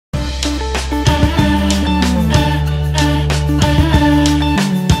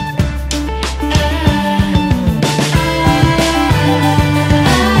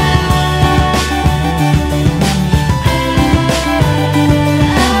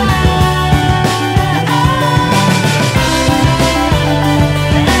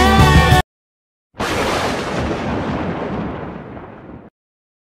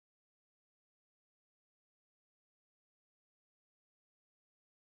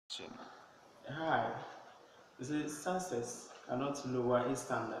Chin. Hi, the success cannot lower its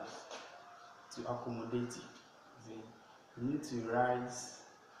standards to accommodate it. See, you need to rise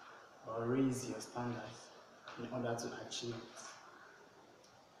or raise your standards in order to achieve it.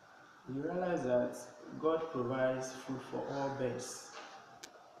 You realize that God provides food for all birds,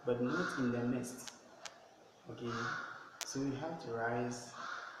 but not in the nest. Okay, so you have to rise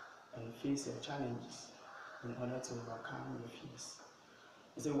and face your challenges in order to overcome your fears.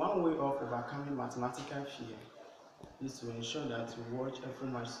 It's a one way of overcoming mathematical fear is to ensure that you watch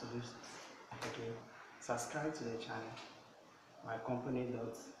Afromatch Solutions. Okay, subscribe to the channel, my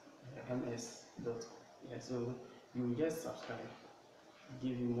company.ms. Yeah, so you will just subscribe,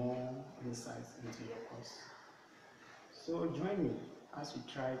 give you more insights into your course. So join me as we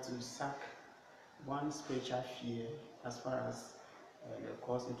try to sack one spiritual fear as far as the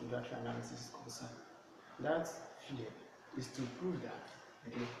course introductory analysis is concerned. That fear is to prove that.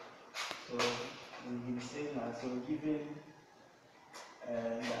 Okay, so we've been saying that, so given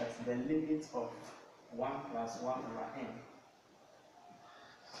that the limit of 1 plus 1 over n,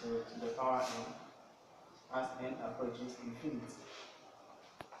 so to the power n, as n approaches infinity,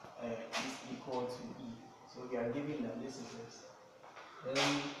 is equal to e. So we are given that this is this.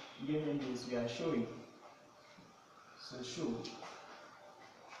 Then given this, we are showing, so show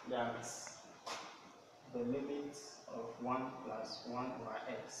that the limit of 1 plus 1 over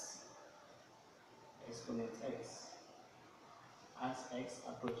x exponent x as x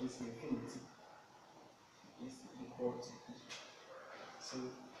approaches infinity is equal to e. So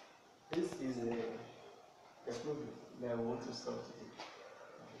this is the problem that I want to solve today.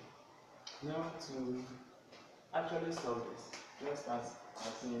 Okay. Now to actually solve this, let's start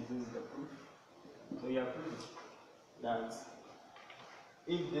by saying this is the proof. So you are proving that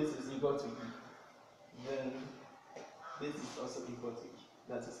if this is equal to e, then this is also equal to e.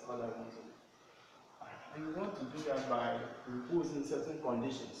 That is all I want to do. And we want to do that by imposing certain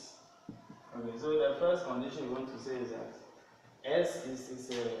conditions. Okay, so the first condition we want to say is that s is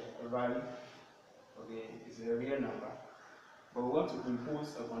a value, okay, it's a real number, but we want to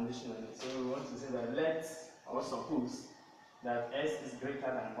impose a condition on it. So we want to say that let's or suppose that s is greater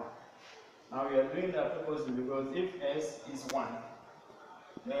than 1. Now we are doing that purposely because if s is 1,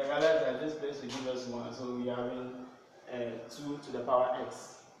 then we realize that this place will give us 1, so we are having 2 to the power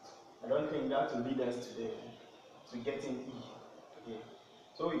x. I don't think that will lead us to getting e. Okay,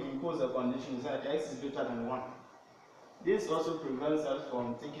 so we impose a condition that x is greater than 1. This also prevents us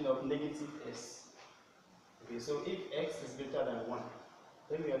from taking up negative s. Okay, so if x is greater than 1,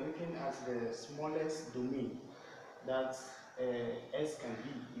 then we are looking at the smallest domain that s can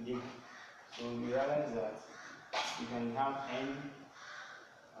be in A. So we realize that we can have n.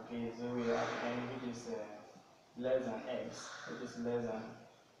 Okay, so we have n which is less than x, which is less than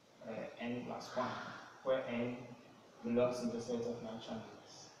n plus 1, where n belongs in the set of natural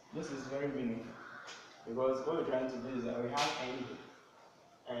numbers. This is very meaningful because what we're trying to do is that we have n here,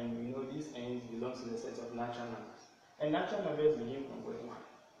 and we know these n's belong to the set of natural numbers. And natural numbers begin from with 1.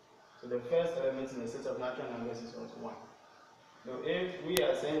 So the first element in the set of natural numbers is also 1. So if we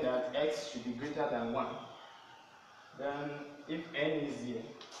are saying that x should be greater than 1, then if n is here,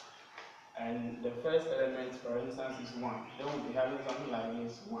 and the first element, for instance, is 1, then we'll be having something like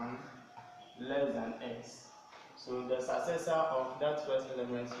this: 1 less than x. So the successor of that first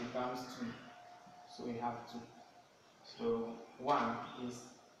element becomes 2. So we have 2. So 1 is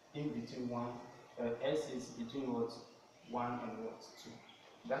in between 1, s is between what? 1 and what? 2.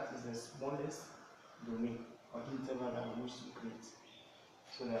 That is the smallest domain or interval that we wish to create,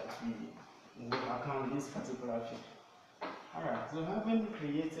 so that we will account this particular field. Alright, so having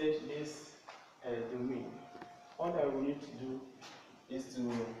created this domain, all that we need to do is to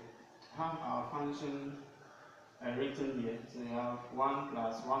have our function written here. So we have 1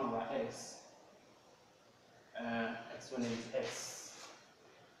 plus 1 over x exponent s.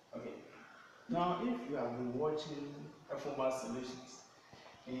 Okay. Now, if you have been watching Afromatch Solutions,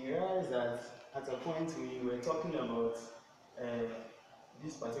 you realize that at a point we were talking about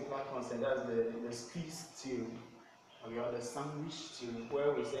this particular concept, that's the squeeze theory, or the sandwich theory,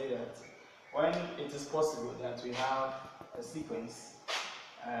 where we say that when it is possible that we have a sequence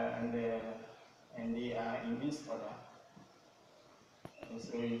and they are in this order,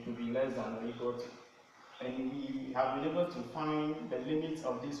 so it could be less than or equal to, and we have been able to find the limit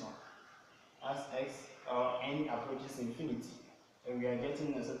of this one as x or n approaches infinity, and we are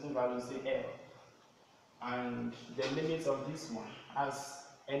getting a certain value, say L, and the limit of this one as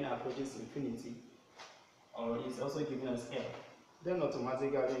n approaches infinity, or is also giving us L, then automatically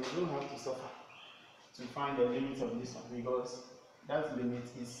we don't have to suffer to find the limit of this one, because that limit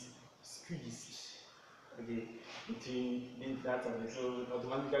is squeezed, okay, between that of it. So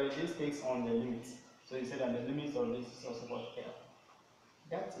automatically this takes on the limit. So you say that the limit of this is also what L.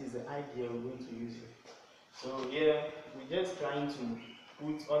 That is the idea we're going to use here. So here we're just trying to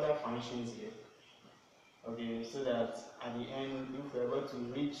put other functions here. Okay, so that at the end, if we're able to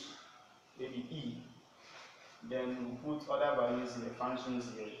reach maybe E, then we put other values here, functions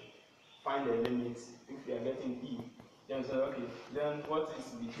here, find the limits. If we are getting E, then say, okay, then what is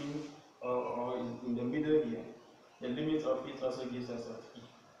between or in the middle here? The limit of it also gives us E.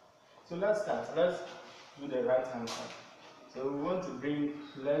 So let's start. Let's do the right hand side. So we want to bring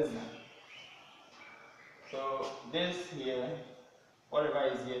less than. So this here, whatever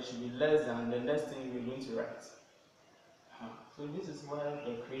is here, should be less than the next thing we're going to write. So this is why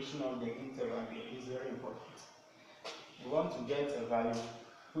the creation of the interval here is very important. We want to get a value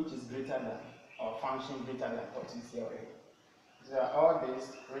which is greater than, or function greater than what is here already. So all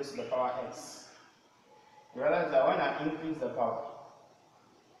this raised to the power x. You realize that when I increase the power,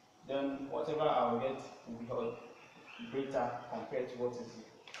 then whatever I will get will be held greater compared to what is here.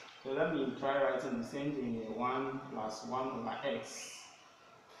 So let me try writing the same thing here, 1 plus 1 over x.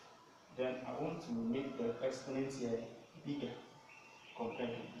 Then I want to make the exponent here bigger compared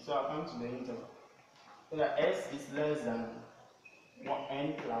to. So I come to the interval. So that x is less than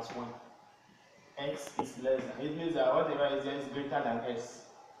n plus 1. X is less than. It means that whatever is there is greater than s.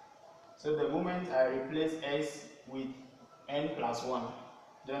 So the moment I replace s with n plus 1,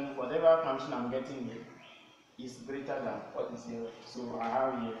 then whatever function I'm getting here is greater than what is here. So I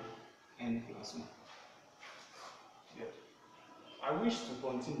have here n plus 1. Yeah. I wish to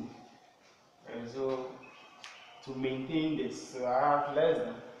continue. So to maintain this, so I have less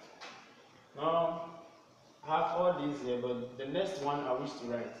than. Now I have all these here, but the next one I wish to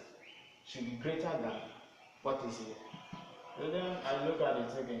write should be greater than what is here. So then I look at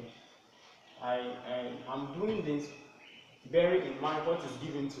it again. I'm doing this bearing in mind what is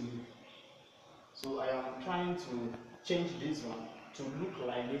given to me. So I am trying to change this one to look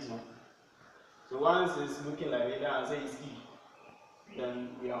like this one. So once it's looking like it, and say it's E, then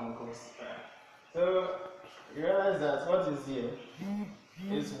we are on course. So you realize that what is here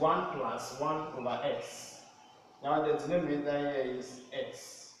is 1 plus 1 over x. Now the denominator here is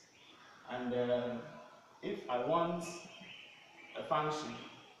x. And if I want a function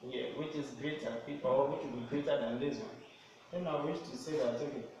here which is greater, or which will be greater than this one, then I wish to say that,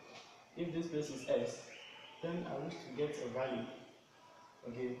 okay, if this place is s, then I wish to get a value,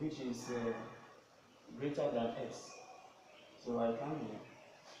 okay, which is greater than s. So I come here,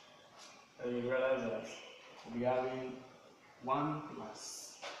 and you realize that we are having 1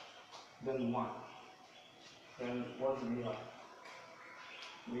 plus, then 1. Then what do we have?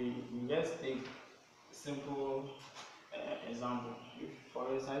 We just take simple example. If,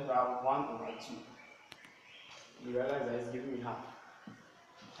 for instance, I have 1 over 2, you realize that it's giving me half.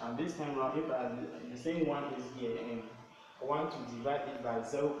 And this time around, if the same one is here, and I want to divide it by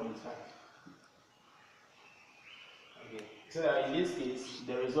 0.5. Okay, so that in this case,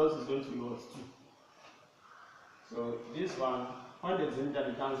 the result is going to be what? 2. So this one, when the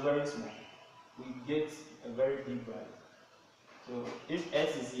denominator becomes very small, we get a very big value. So if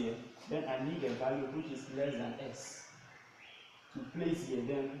s is here, then I need a value which is less than s to place here.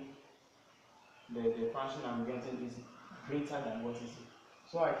 Then the function I'm getting is greater than what is here.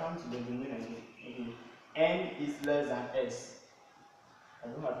 So I come to the domain again. Okay, n is less than s. I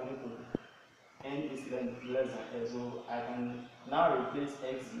don't have any problem. N is less than s, so I can now replace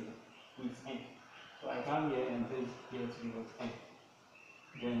x here with n. So I come here and place here to be what n.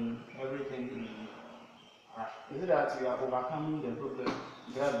 Then everything is alright. Is it that we are overcoming the problem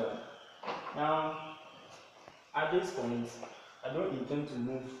gradually? Now, at this point, I don't intend to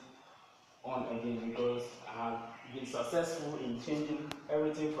move on again because I have been successful in changing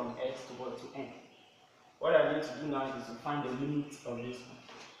everything from x to n. What I need to do now is to find the limit of this one.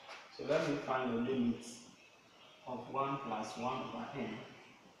 So let me find the limit of 1 plus 1 over n.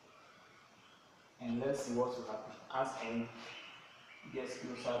 And let's see what will happen as n gets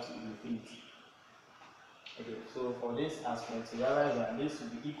closer to infinity. Okay, so for this aspect, realize that this will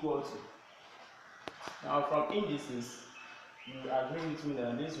be equal to. Now from indices, you agree with me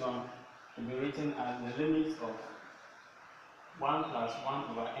that this one will be written as the limit of 1 plus 1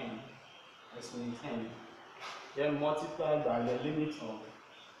 over n exponent n, then multiplied by the limit of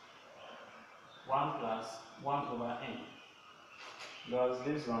 1 plus 1 over n. Because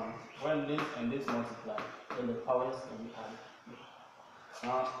this one, when this and this multiply, then the powers can be added.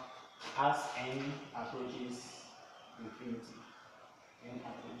 Now, as n approaches infinity,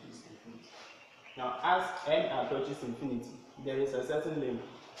 Now, as n approaches infinity, there is a certain limit.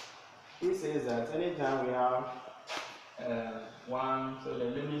 It says that anytime we have 1, so the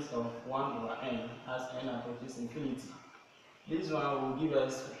limits of 1 over n as n approaches infinity, this one will give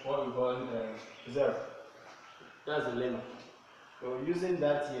us what we call 0. That's the limit. So using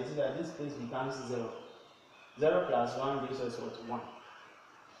that here, so that this place becomes 0. 0 plus 1 gives us what? 1.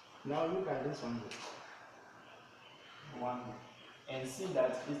 Now look at this one here. 1 here. And see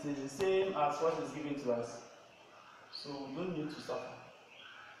that it is the same as what is given to us. So we don't need to suffer.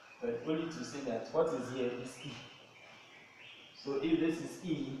 But only to say that what is here is e. So if this is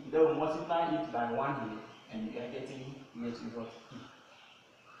e, then we multiply it by 1 here, and we are getting here to what? E.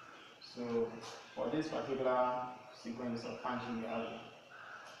 So for this particular sequence of function we have,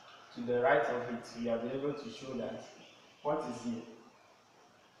 to the right of it, we have been able to show that what is here,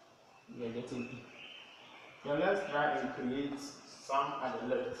 we are getting e. Now let's try and create some at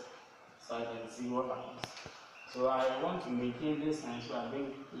the left, so I can see what happens. So I want to maintain this sign, so I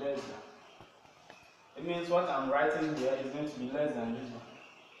bring less than. It means what I'm writing here is going to be less than this one.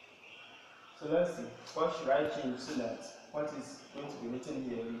 So let's see, what should I change so that what is going to be written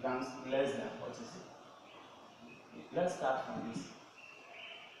here becomes less than what is here? Let's start from this.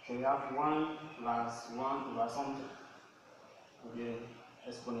 So we have 1 plus 1 over something with the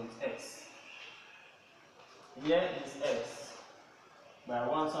exponent x. Here is x, but I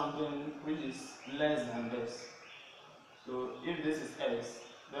want something which is less than this. So if this is x,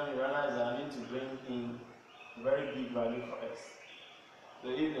 then you realize that I need to bring in a very big value for x. So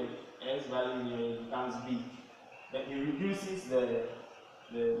if the x value here becomes big, then it reduces the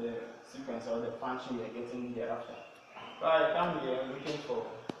sequence or the function we are getting hereafter. So I come here looking for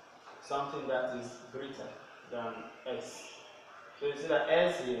something that is greater than x. So you see that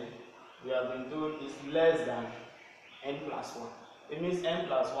x here, we have been told is less than n plus 1. It means n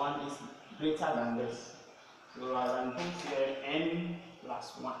plus 1 is greater than this. So I can put here n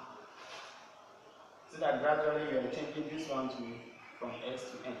plus 1. So that gradually we are changing this one from x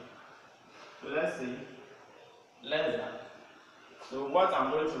to n. So let's say less than. So what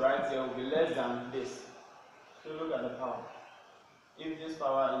I'm going to write here will be less than this. So look at the power. If this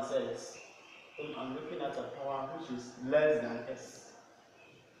power is x, then I'm looking at a power which is less than s.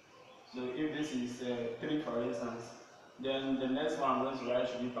 So if this is 3 for instance, then the next one I'm going to write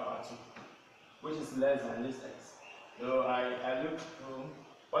should be power 2, which is less than this x. So I look through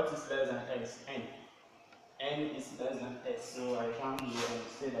what is less than x, n. N is less than s, so I come here and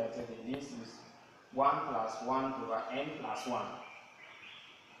say that okay, this is 1 plus 1 over n plus 1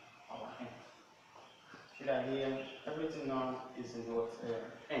 over n. See that here, everything now is in what?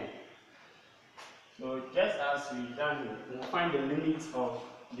 N. So just as we've done here, we'll find the limit of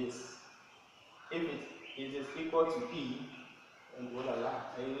this. If it is equal to e, then voila,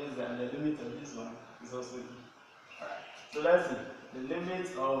 it means that the limit of this one is also e. Alright. So let's see. The limit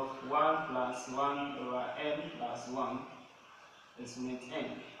of 1 plus 1 over n plus 1 is limit n.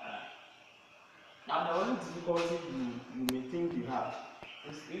 Alright. Now the only difficulty you may think you have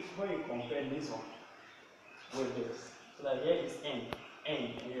is if when you compare this one with this. So that here is n,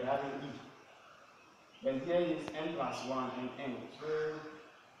 and you're having e. Then here is n plus 1 and n. So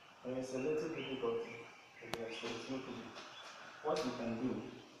there is a little difficulty. So it's no problem. What you can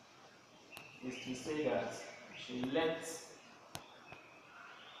do is to say that you should let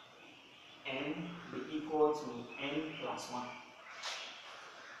n be equal to n plus 1.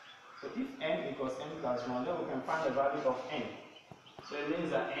 So if n equals n plus 1, then we can find the value of n. So it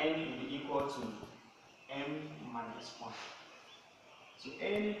means that n will be equal to m minus 1. So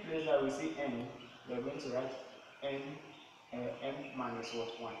any place that we see n, we are going to write m minus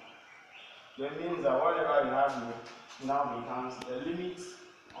 1. That means that whatever you have here now becomes the limit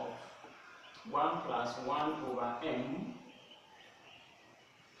of 1 plus 1 over n.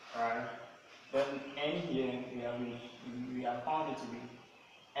 Right? Then n here we have found it to be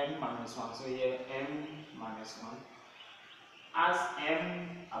m minus 1. So here m minus 1 as m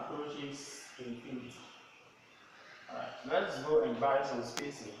approaches infinity. Alright, let's go and buy some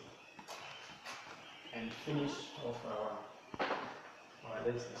space here and finish off our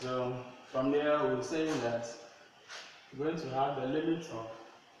lesson. So from there we'll say that we're going to have the limit of,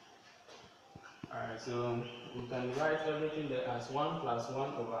 alright, so we can write everything there as 1 plus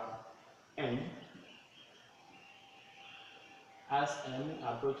 1 over n as n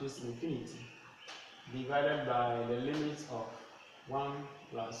approaches infinity divided by the limit of 1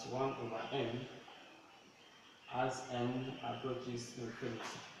 plus 1 over n as n approaches infinity.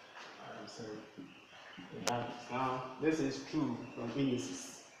 Alright, so now this is true from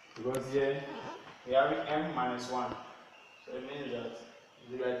indices because here we have m minus 1. So it means that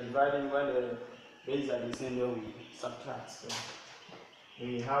we are dividing when the Base are the same when we subtract. So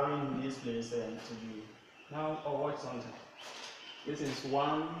we having this place to be now. Watch something. This is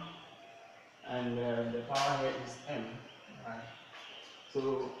 1, and the power here is m. Right.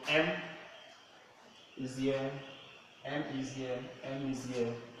 So m is here, m is here, m is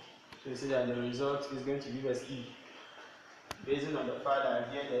here. So you see that the result is going to give us e. Based on the fact that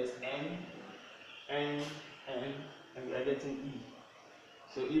here there is n, n, n, and we are getting e.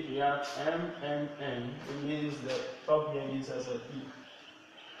 So if we have m, m, n, it means the top here gives us an e.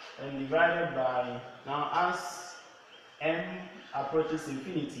 And divided by, now as m approaches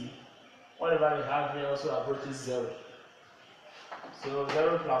infinity, whatever we have here also approaches 0. So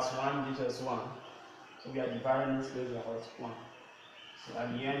 0 plus 1 gives us 1. So we are dividing this place by what? 1. So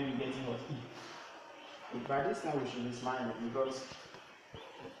at the end we're getting what? E. By this time we should be smiling because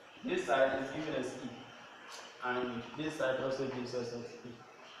this side is giving us e. And this side also gives us e.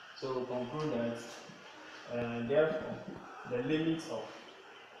 So we conclude that therefore the limit of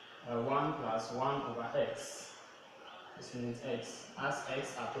 1 plus 1 over x, this means x, as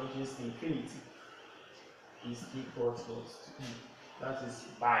x approaches infinity, is equal to e. That is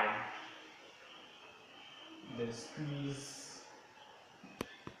by the squeeze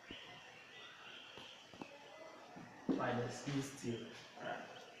theory. Alright.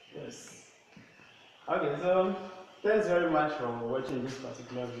 Yes. Okay, so thanks very much for watching this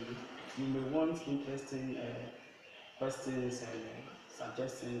particular video. You may want interesting questions and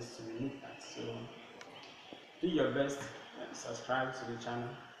suggestions to be looked at. So do your best and subscribe to the channel,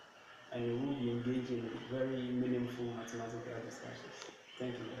 and you will be engaging in very meaningful mathematical discussions.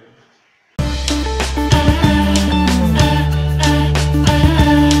 Thank you very much.